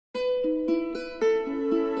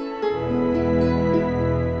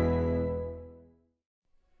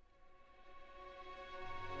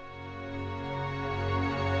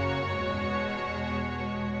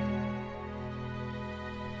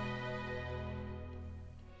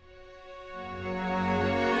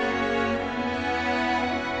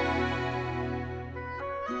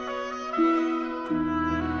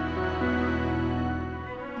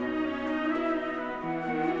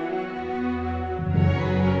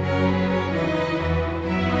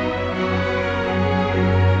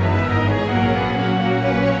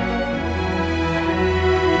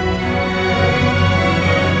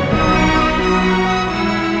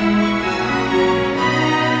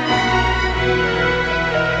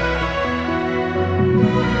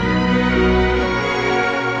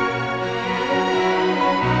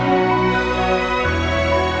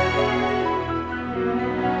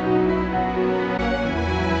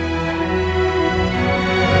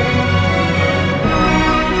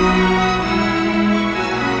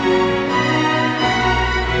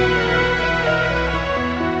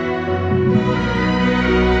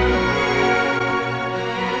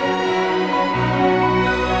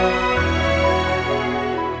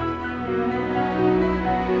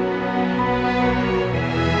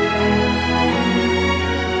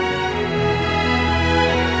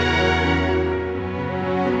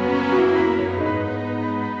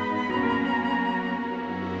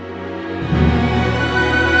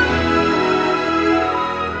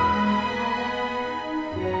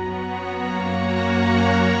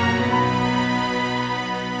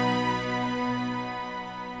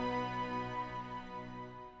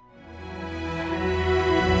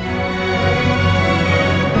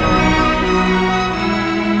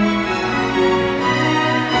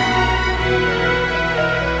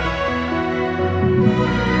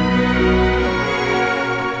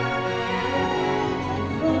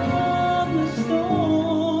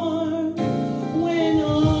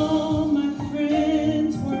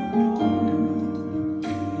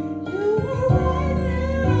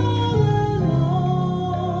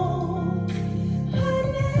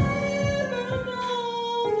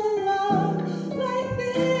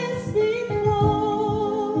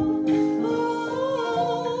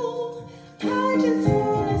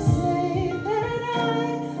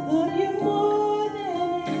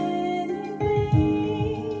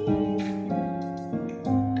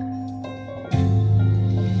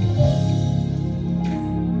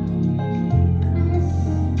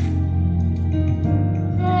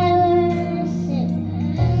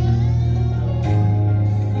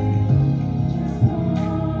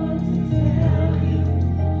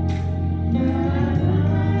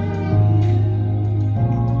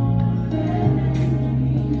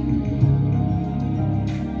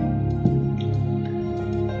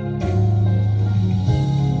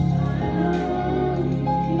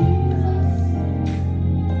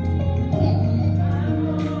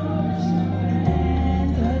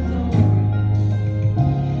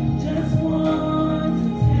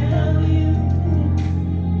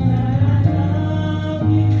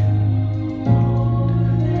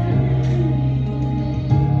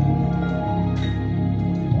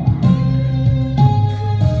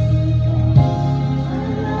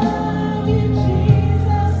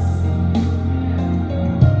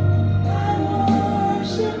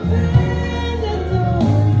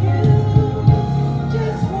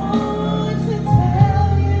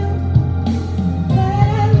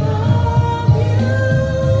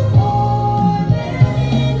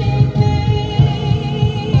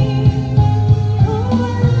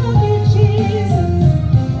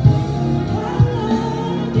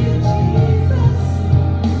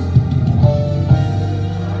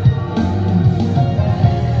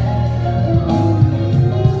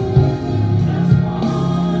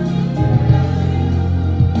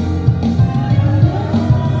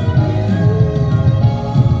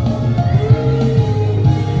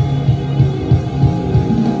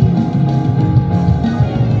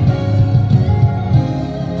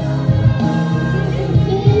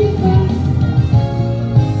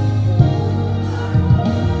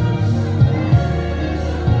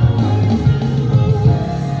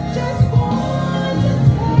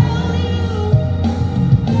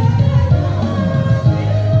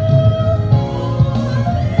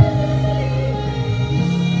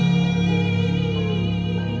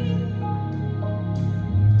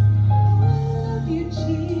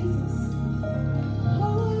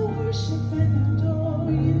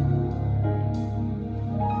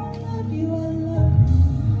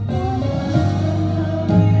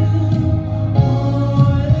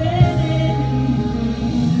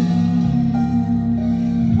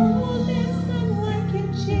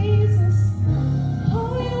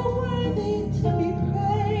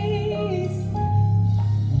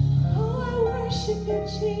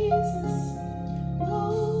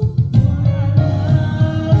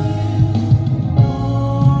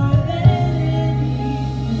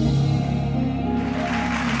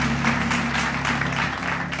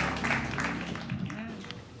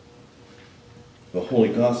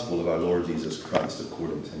gospel of our Lord Jesus Christ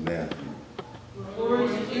according to Matthew. Glory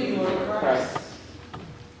to you, Lord Christ.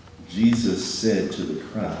 Jesus said to the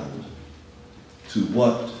crowd, "To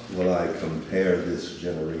what will I compare this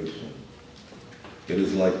generation? It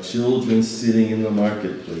is like children sitting in the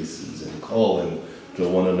marketplaces and calling to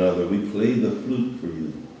one another, 'We played the flute for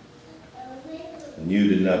you, and you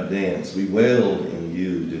did not dance. We wailed, and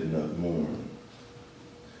you did not mourn.'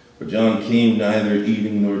 For John came neither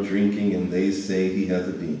eating nor drinking, and they say he has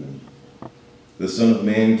a demon. The Son of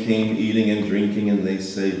Man came eating and drinking, and they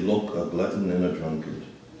say, 'Look, a glutton and a drunkard,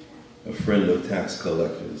 a friend of tax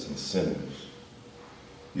collectors and sinners.'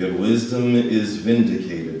 Yet wisdom is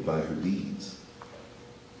vindicated by her deeds."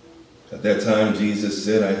 At that time Jesus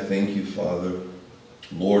said, "I thank you, Father,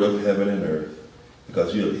 Lord of heaven and earth,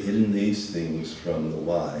 because you have hidden these things from the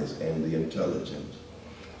wise and the intelligent,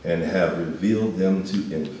 and have revealed them to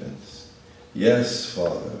infants. Yes,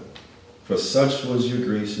 Father, for such was your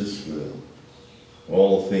gracious will.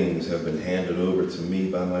 All things have been handed over to me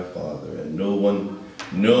by my Father, and no one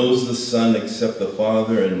knows the Son except the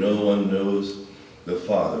Father, and no one knows the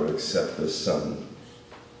Father except the Son,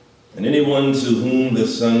 and anyone to whom the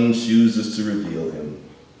Son chooses to reveal him.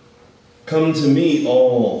 Come to me,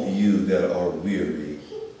 all you that are weary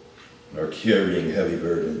and are carrying heavy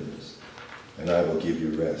burdens, and I will give you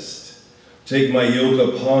rest. Take my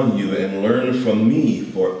yoke upon you and learn from me,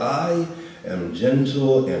 for I am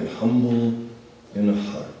gentle and humble in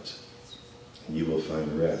heart, and you will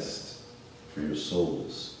find rest for your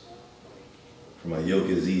souls. For my yoke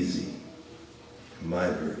is easy, and my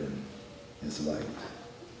burden is light."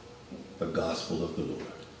 The gospel of the Lord.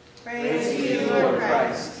 Praise to you, Lord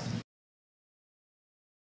Christ.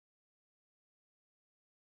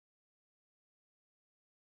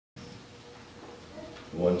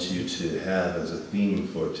 I want you to have as a theme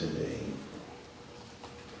for today,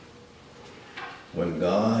 when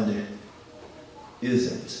God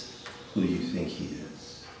isn't who you think he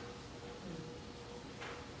is.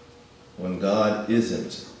 When God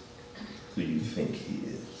isn't who you think he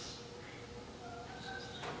is.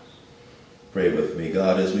 Pray with me.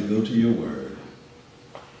 God, as we go to your word,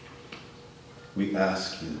 we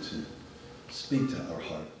ask you to speak to our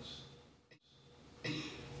hearts.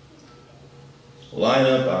 Line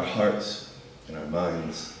up our hearts and our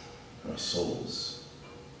minds and our souls,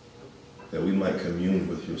 that we might commune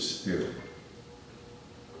with your Spirit,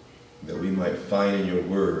 that we might find in your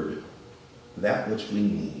word that which we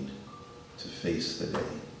need to face the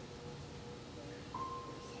day.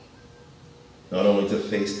 Not only to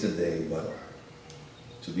face today, but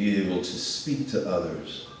to be able to speak to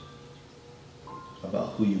others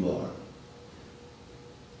about who you are,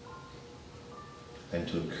 and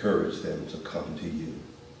to encourage them to come to you,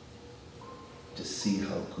 to see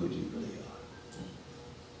how good you really are.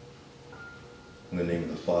 In the name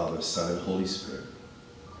of the Father, Son, and Holy Spirit.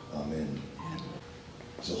 Amen.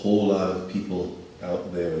 There's a whole lot of people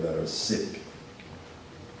out there that are sick,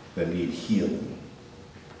 that need healing.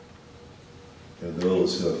 There are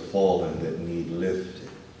those who have fallen that need lifted.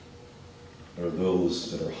 There are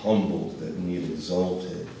those that are humbled that need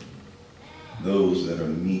exalted. Those that are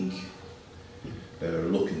meek, that are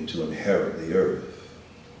looking to inherit the earth.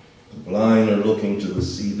 The blind are looking to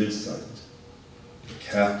receive their sight. The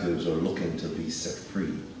captives are looking to be set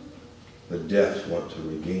free. The deaf want to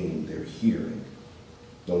regain their hearing.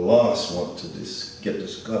 The lost want to get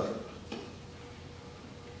discovered.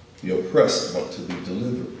 The oppressed want to be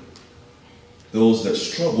delivered. Those that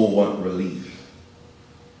struggle want relief.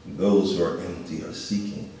 And those who are empty are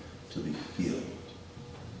seeking to be filled.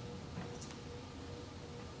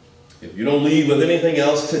 If you don't leave with anything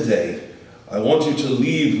else today, I want you to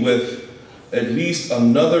leave with at least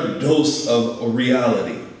another dose of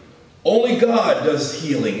reality. Only God does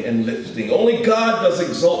healing and lifting. Only God does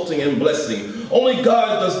exalting and blessing. Only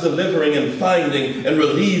God does delivering and finding and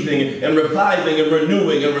relieving and reviving and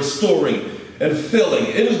renewing and restoring and filling.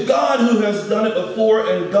 It is God who has done it before,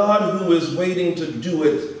 and God who is waiting to do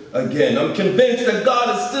it again. I'm convinced that God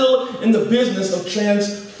is still in the business of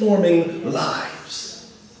transforming lives.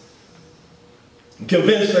 I'm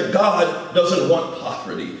convinced that God doesn't want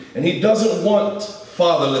poverty, and he doesn't want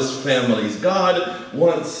fatherless families. God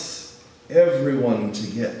wants everyone to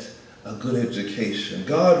get a good education.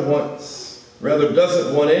 God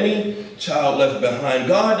doesn't want any child left behind.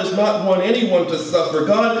 God does not want anyone to suffer.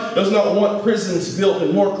 God does not want prisons built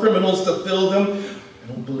and more criminals to fill them. I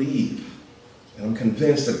don't believe, and I'm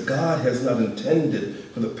convinced that God has not intended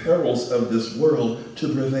for the perils of this world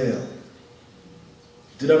to prevail.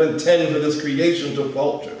 He did not intend for this creation to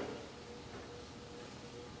falter.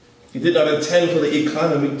 He did not intend for the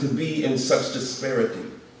economy to be in such disparity.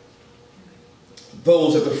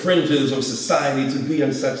 those at the fringes of society to be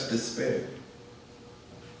in such despair.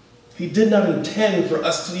 He did not intend for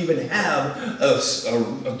us to even have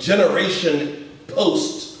a generation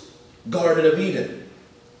post-Garden of Eden.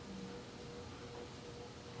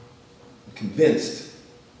 I'm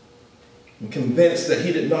convinced that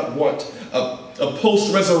he did not want a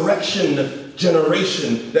post-resurrection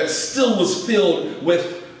generation that still was filled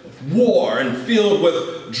with war and filled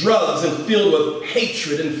with drugs and filled with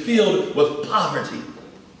hatred and filled with poverty.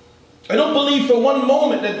 I don't believe for one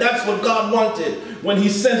moment that that's what God wanted when he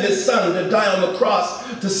sent his son to die on the cross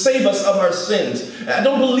to save us of our sins. I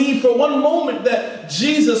don't believe for one moment that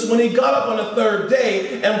Jesus, when he got up on the third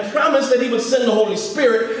day and promised that he would send the Holy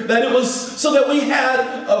Spirit, that it was so that we had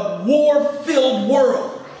a war-filled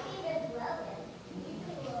world.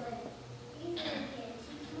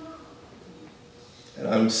 And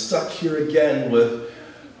I'm stuck here again with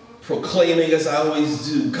proclaiming, as I always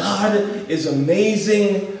do, God is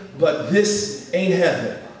amazing, but this ain't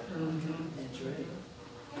heaven. That's right.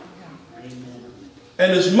 Amen.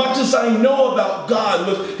 And as much as I know about God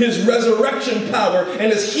with his resurrection power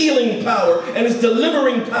and his healing power and his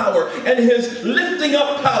delivering power and his lifting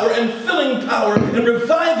up power and filling power and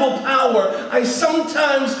revival power, I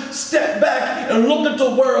sometimes step back and look at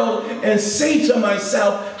the world and say to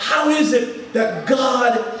myself, how is it that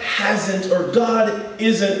God hasn't, or God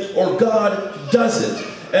isn't, or God doesn't?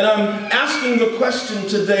 And I'm asking the question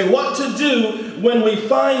today, what to do when we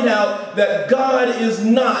find out that God is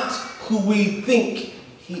not who we think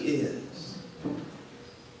he is.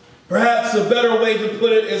 Perhaps a better way to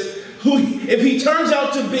put it is, if he turns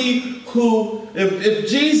out to be who, if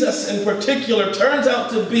Jesus in particular turns out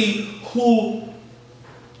to be who,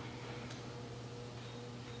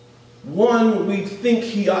 one, we think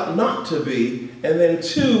he ought not to be, and then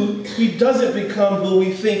two, he doesn't become who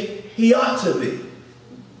we think he ought to be.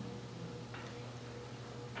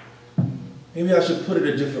 Maybe I should put it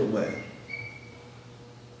a different way.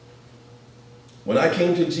 When I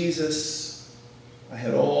came to Jesus, I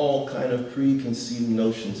had all kind of preconceived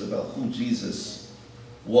notions about who Jesus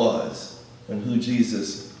was and who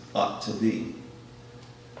Jesus ought to be.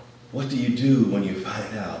 What do you do when you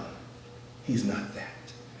find out he's not that?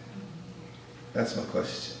 That's my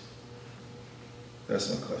question. That's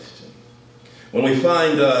my question. When we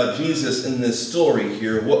find Jesus in this story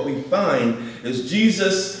here, what we find is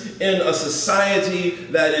Jesus in a society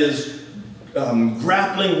that is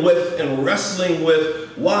grappling with and wrestling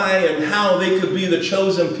with why and how they could be the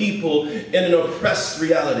chosen people in an oppressed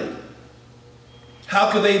reality.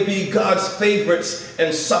 How could they be God's favorites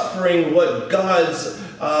and suffering what God's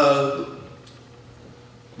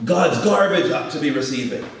garbage ought to be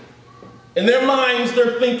receiving? In their minds,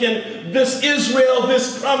 they're thinking, this Israel,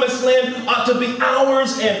 this promised land ought to be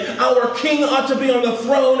ours, and our king ought to be on the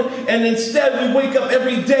throne, and instead we wake up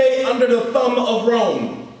every day under the thumb of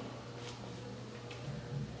Rome.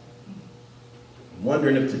 I'm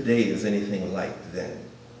wondering if today is anything like then.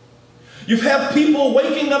 You have people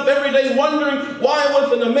waking up every day wondering why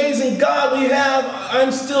with an amazing God we have,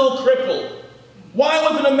 I'm still crippled. Why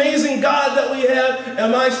with an amazing God that we have,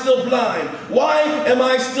 am I still blind? Why am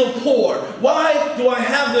I still poor? Why do I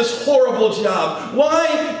have this horrible job?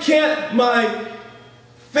 Why can't my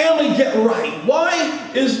family get right?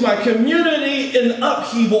 Why is my community in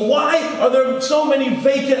upheaval? Why are there so many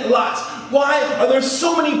vacant lots? Why are there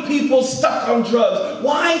so many people stuck on drugs?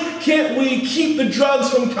 Why can't we keep the drugs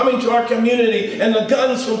from coming to our community and the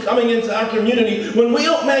guns from coming into our community when we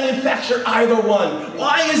don't manufacture either one?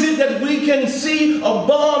 Why is it that we can see a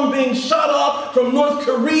bomb being shot off from North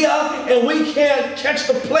Korea and we can't catch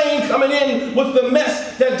the plane coming in with the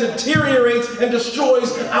mess that deteriorates and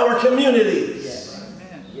destroys our communities?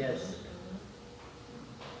 Yes.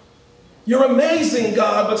 You're amazing,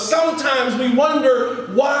 God, but sometimes we wonder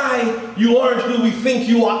why you aren't who we think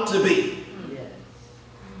you ought to be. Yes.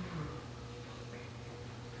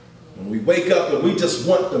 When we wake up and we just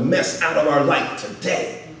want the mess out of our life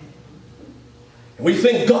today. And we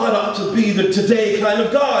think God ought to be the today kind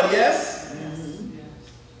of God, yes? Yes.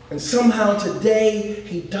 And somehow today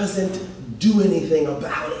he doesn't do anything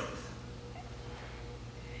about it.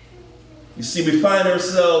 You see, we find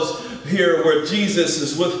ourselves here where Jesus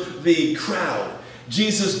is with the crowd.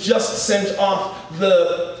 Jesus just sent off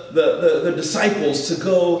the disciples to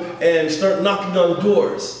go and start knocking on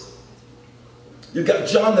doors. You've got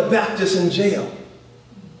John the Baptist in jail.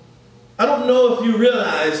 I don't know if you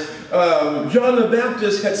realize John the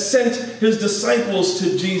Baptist had sent his disciples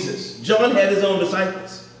to Jesus. John had his own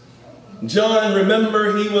disciples. John,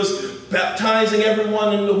 remember, he was baptizing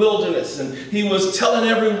everyone in the wilderness, and he was telling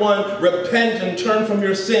everyone, repent and turn from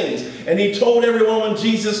your sins. And he told everyone when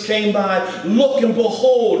Jesus came by, look and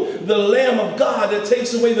behold the Lamb of God that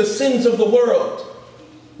takes away the sins of the world.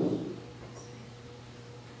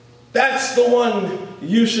 That's the one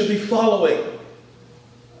you should be following.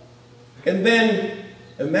 And then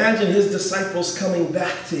imagine his disciples coming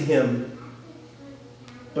back to him.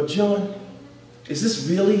 But John, is this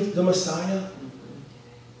really the Messiah?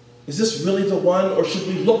 Is this really the one, or should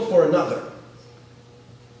we look for another?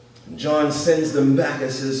 And John sends them back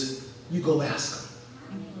and says, you go ask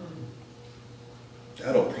them.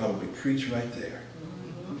 That'll probably preach right there.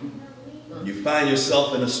 You find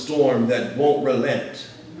yourself in a storm that won't relent.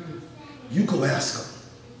 You go ask them.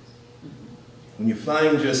 When you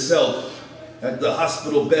find yourself at the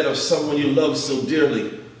hospital bed of someone you love so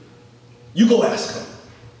dearly, you go ask them.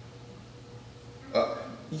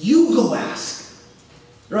 You go ask,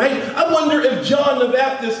 right? I wonder if John the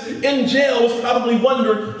Baptist in jail was probably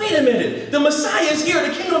wondering, wait a minute, the Messiah is here,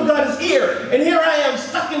 the kingdom of God is here, and here I am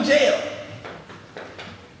stuck in jail.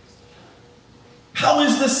 How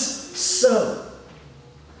is this so?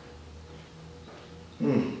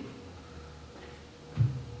 It's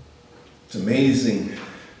amazing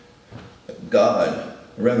that God,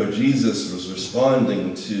 or rather Jesus, was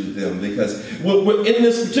responding to them, because in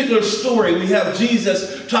this particular story we have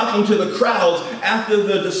Jesus talking to the crowds after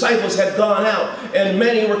the disciples had gone out, and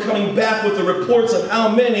many were coming back with the reports of how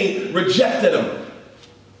many rejected him.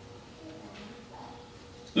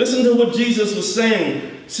 Listen to what Jesus was saying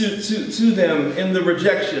to them in the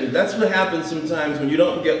rejection. That's what happens sometimes when you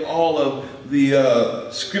don't get all of the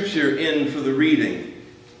scripture in for the reading.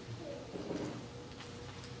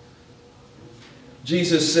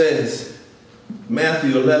 Jesus says,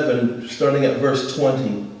 Matthew 11, starting at verse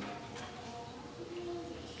 20,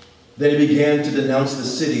 then he began to denounce the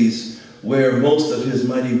cities where most of his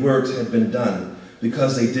mighty works had been done,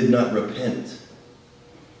 because they did not repent.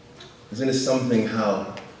 Isn't it something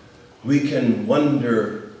how we can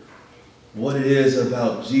wonder what it is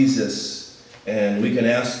about Jesus, and we can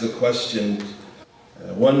ask the question,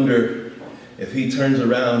 I wonder if he turns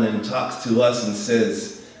around and talks to us and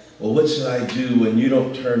says, well, what should I do when you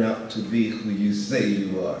don't turn out to be who you say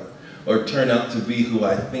you are, or turn out to be who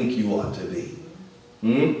I think you ought to be?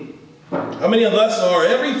 How many of us are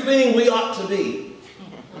everything we ought to be?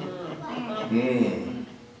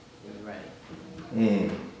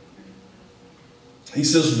 He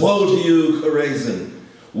says, woe to you, Chorazin.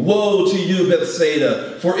 Woe to you,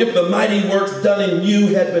 Bethsaida, for if the mighty works done in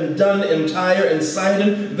you had been done in Tyre and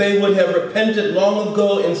Sidon, they would have repented long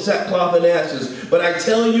ago in sackcloth and ashes. But I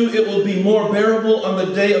tell you, it will be more bearable on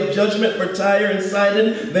the day of judgment for Tyre and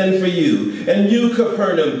Sidon than for you. And you,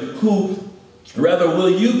 Capernaum, rather, will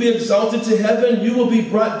you be exalted to heaven? You will be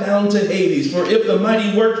brought down to Hades. For if the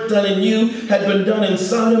mighty work done in you had been done in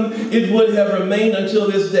Sodom, it would have remained until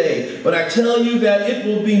this day. But I tell you that it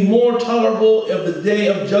will be more tolerable of the day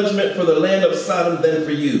of judgment for the land of Sodom than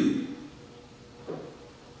for you.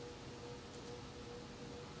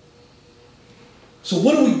 So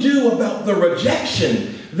what do we do about the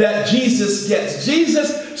rejection that Jesus gets?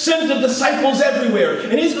 Jesus sent the disciples everywhere,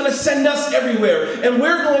 and he's going to send us everywhere, and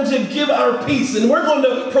we're going to give our peace, and we're going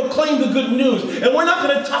to proclaim the good news, and we're not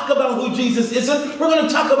going to talk about who Jesus isn't, we're going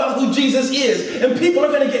to talk about who Jesus is, and people are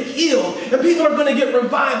going to get healed, and people are going to get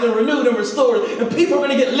revived and renewed and restored, and people are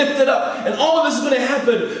going to get lifted up, and all of this is going to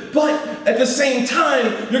happen. But at the same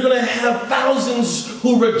time, you're going to have thousands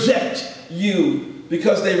who reject you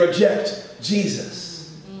because they reject Jesus.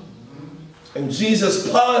 And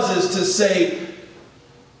Jesus pauses to say,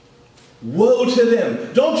 woe to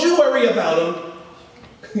them. Don't you worry about them.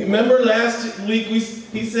 Remember last week he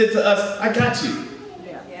said to us, I got you.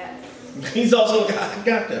 Yes. He's also, I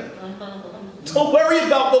got them. Don't worry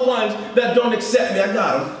about the ones that don't accept me. I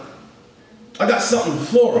got them. I got something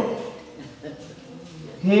for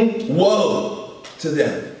them. Woe to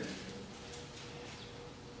them.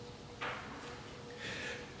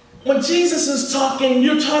 When Jesus is talking,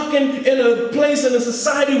 you're talking in a place, in a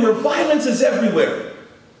society where violence is everywhere.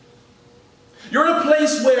 You're in a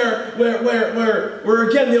place where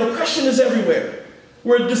again, the oppression is everywhere.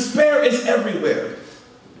 Where despair is everywhere.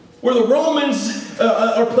 Where the Romans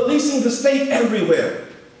are policing the state everywhere.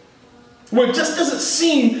 Where it just doesn't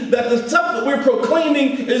seem that the stuff that we're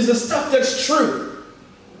proclaiming is the stuff that's true.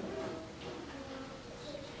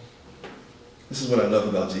 This is what I love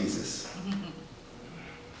about Jesus.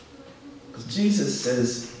 Jesus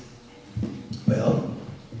says, well,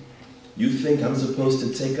 you think I'm supposed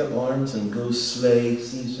to take up arms and go slay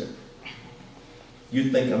Caesar?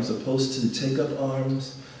 You think I'm supposed to take up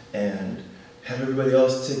arms and have everybody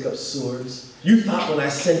else take up swords. You thought when I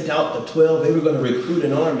sent out the 12, they were going to recruit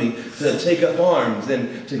an army to take up arms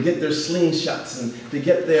and to get their slingshots and to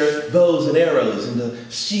get their bows and arrows and the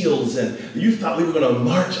shields. And you thought we were going to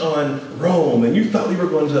march on Rome. And you thought we were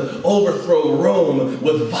going to overthrow Rome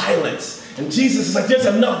with violence. And Jesus is like, there's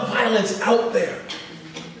enough violence out there.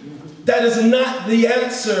 That is not the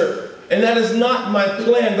answer. And that is not my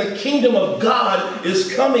plan. The kingdom of God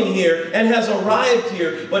is coming here and has arrived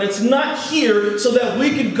here. But it's not here so that we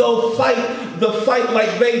can go fight the fight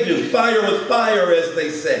like they do. Fire with fire, as they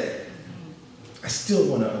say. I still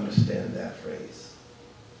want to understand that phrase.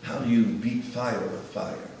 How do you beat fire with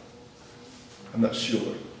fire? I'm not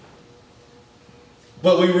sure.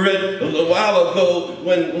 But we read a while ago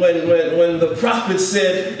when the prophet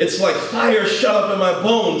said, it's like fire shut up in my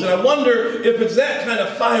bones. And I wonder if it's that kind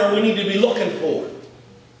of fire we need to be looking for.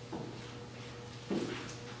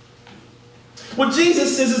 What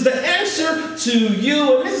Jesus says is the answer to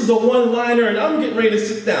you, and this is a one-liner, and I'm getting ready to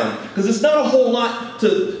sit down, because it's not a whole lot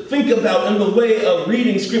to think about in the way of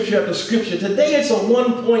reading scripture after scripture. Today it's a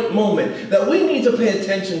one-point moment that we need to pay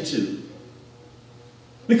attention to.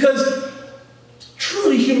 Because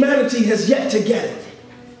truly, humanity has yet to get it.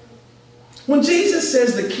 When Jesus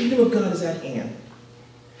says the kingdom of God is at hand,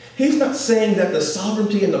 he's not saying that the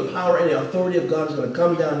sovereignty and the power and the authority of God is going to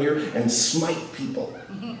come down here and smite people,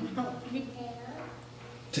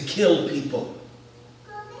 to kill people,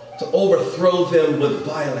 to overthrow them with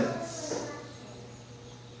violence.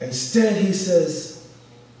 Instead, he says,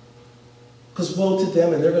 because woe to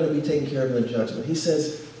them, and they're going to be taken care of in the judgment. He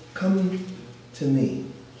says, come to me.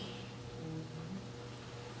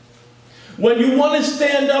 When you want to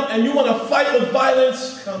stand up and you want to fight with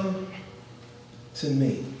violence, come to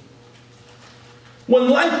me. When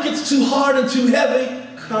life gets too hard and too heavy,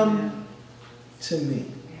 come to me.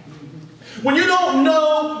 When you don't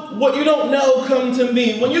know what you don't know, come to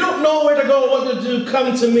me. When you don't know where to go or what to do,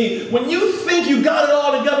 come to me. When you think you got it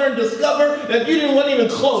all together and discover that you didn't want even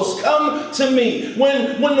close, come to me.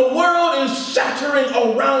 When the world is shattering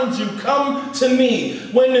around you, come to me.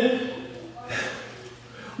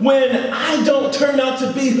 When I don't turn out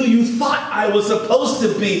to be who you thought I was supposed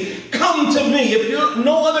to be, come to me. If you're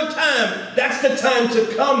no other time, that's the time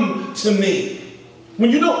to come to me. When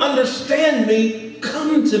you don't understand me,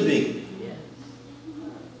 come to me.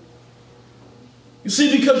 You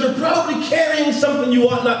see, because you're probably carrying something you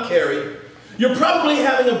ought not carry. You're probably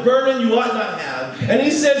having a burden you ought not have. And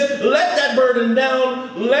he says, let that burden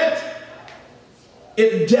down, let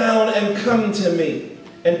it down and come to me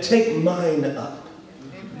and take mine up.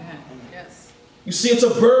 You see, it's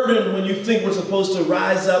a burden when you think we're supposed to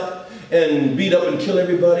rise up and beat up and kill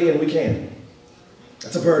everybody, and we can't.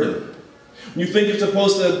 That's a burden. When you think you're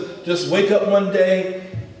supposed to just wake up one day,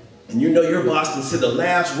 and you know your boss can say the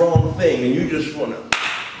last wrong thing, and you just want to...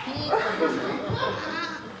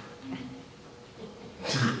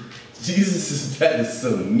 Jesus says, that is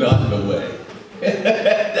so not the way.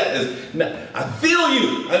 That is not... I feel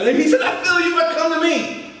you. He said, I feel you, but come to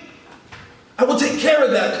me. I will take care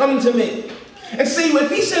of that. Come to me. And see, if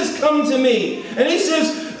he says, come to me, and he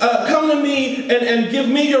says, come to me and give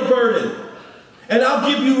me your burden, and I'll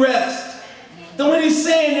give you rest, then what he's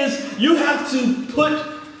saying is, you have to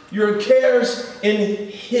put your cares in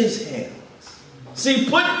his hands. See,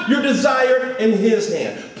 put your desire in his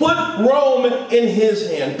hand. Put Rome in his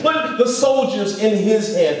hand. Put the soldiers in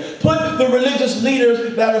his hand. Put the religious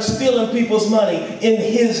leaders that are stealing people's money in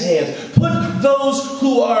his hands. Put those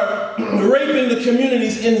who are raping the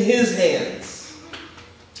communities in his hands.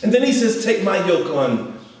 And then he says, take my yoke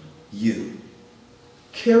on you.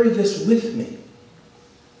 Carry this with me.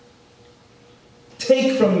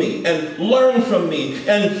 Take from me and learn from me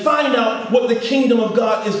and find out what the kingdom of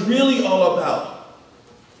God is really all about.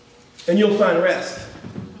 And you'll find rest.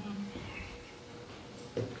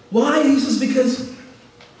 Why? He says, because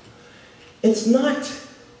it's not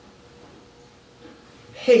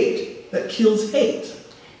hate that kills hate.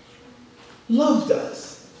 Love does.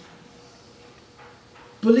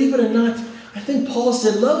 Believe it or not, I think Paul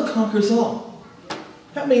said love conquers all.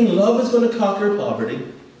 That means love is going to conquer poverty.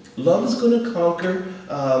 Love is going to conquer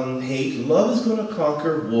hate. Love is going to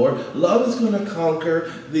conquer war. Love is going to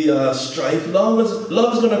conquer the strife. Love is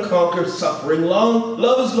going to conquer suffering.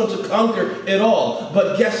 Love is going to conquer it all.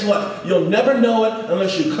 But guess what? You'll never know it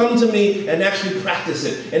unless you come to me and actually practice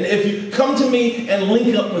it. And if you come to me and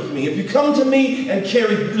link up with me, if you come to me and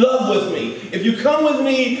carry love with me, if you come with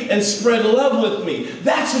me and spread love with me,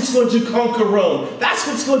 that's what's going to conquer Rome. That's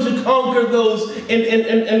what's going to conquer those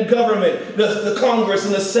in government, the Congress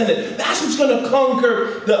and the Senate. That's what's going to conquer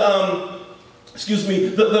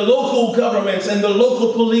the local governments and the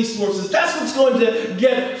local police forces. That's what's going to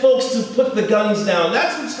get folks to put the guns down.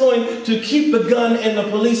 That's what's going to keep the gun in the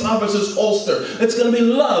police officer's holster. It's going to be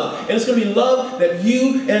love. And it's going to be love that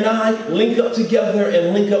you and I link up together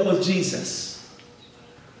and link up with Jesus.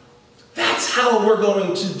 That's how we're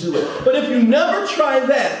going to do it. But if you never try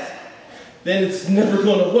that, then it's never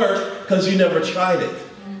going to work because you never tried it.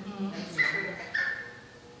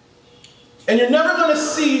 And you're never going to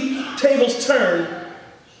see tables turn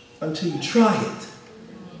until you try it.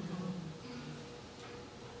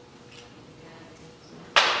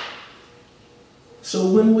 So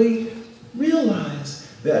when we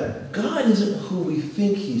realize that God isn't who we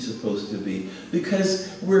think he's supposed to be,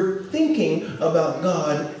 because we're thinking about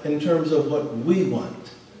God in terms of what we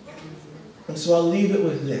want. And so I'll leave it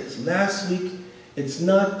with this. Last week, it's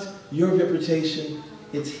not your reputation,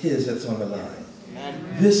 it's his that's on the line.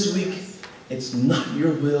 This week, it's not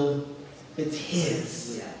your will, it's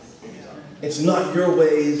his. It's not your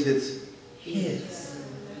ways, it's his.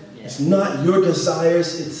 It's not your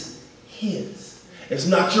desires, it's his. It's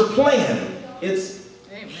not your plan, it's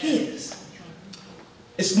his.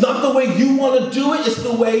 It's not the way you want to do it, it's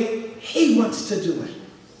the way he wants to do it.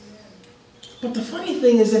 But the funny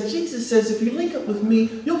thing is that Jesus says, if you link up with me,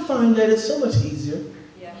 you'll find that it's so much easier.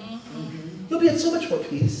 You'll be at so much more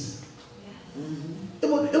peace. It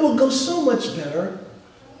will go so much better.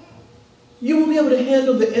 You will be able to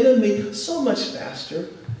handle the enemy so much faster.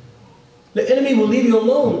 The enemy will leave you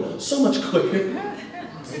alone so much quicker.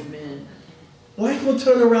 Amen. Life will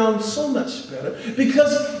turn around so much better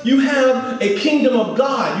because you have a kingdom of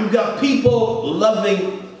God. You've got people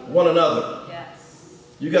loving one another. Yes.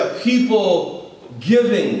 You got people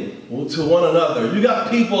giving to one another. You got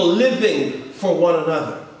people living for one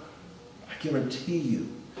another. I guarantee you,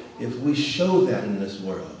 if we show that in this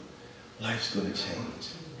world, life's going to change.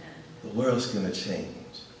 The world's going to change.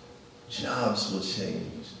 Jobs will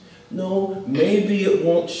change. No, maybe it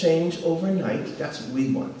won't change overnight. That's what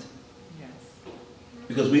we want. Yes.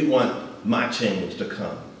 Because we want my change to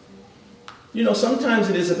come. You know, sometimes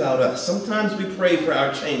it is about us. Sometimes we pray for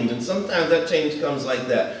our change, and sometimes that change comes like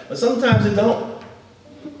that. But sometimes it don't.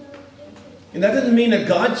 And that doesn't mean that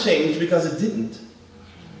God changed because it didn't.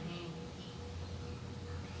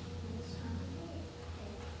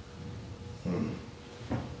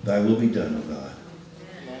 Thy will be done, O God.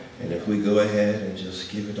 And if we go ahead and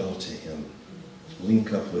just give it all to him,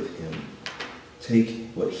 link up with him, take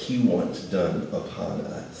what he wants done upon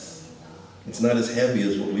us. It's not as heavy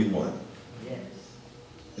as what we want.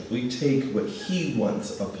 If we take what he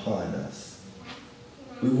wants upon us,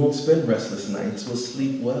 we won't spend restless nights, we'll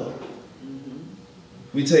sleep well.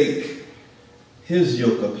 We take his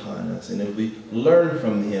yoke upon us, and if we learn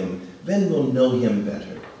from him, then we'll know him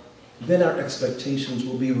better. Then our expectations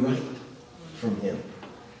will be right from him.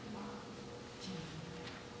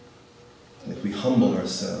 And if we humble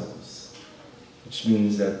ourselves, which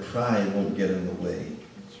means that pride won't get in the way,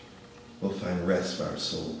 we'll find rest for our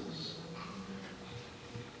souls.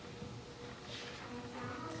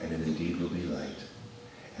 And it indeed will be light,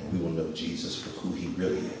 and we will know Jesus for who he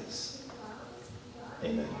really is.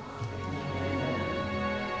 Amen.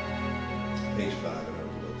 Page 5.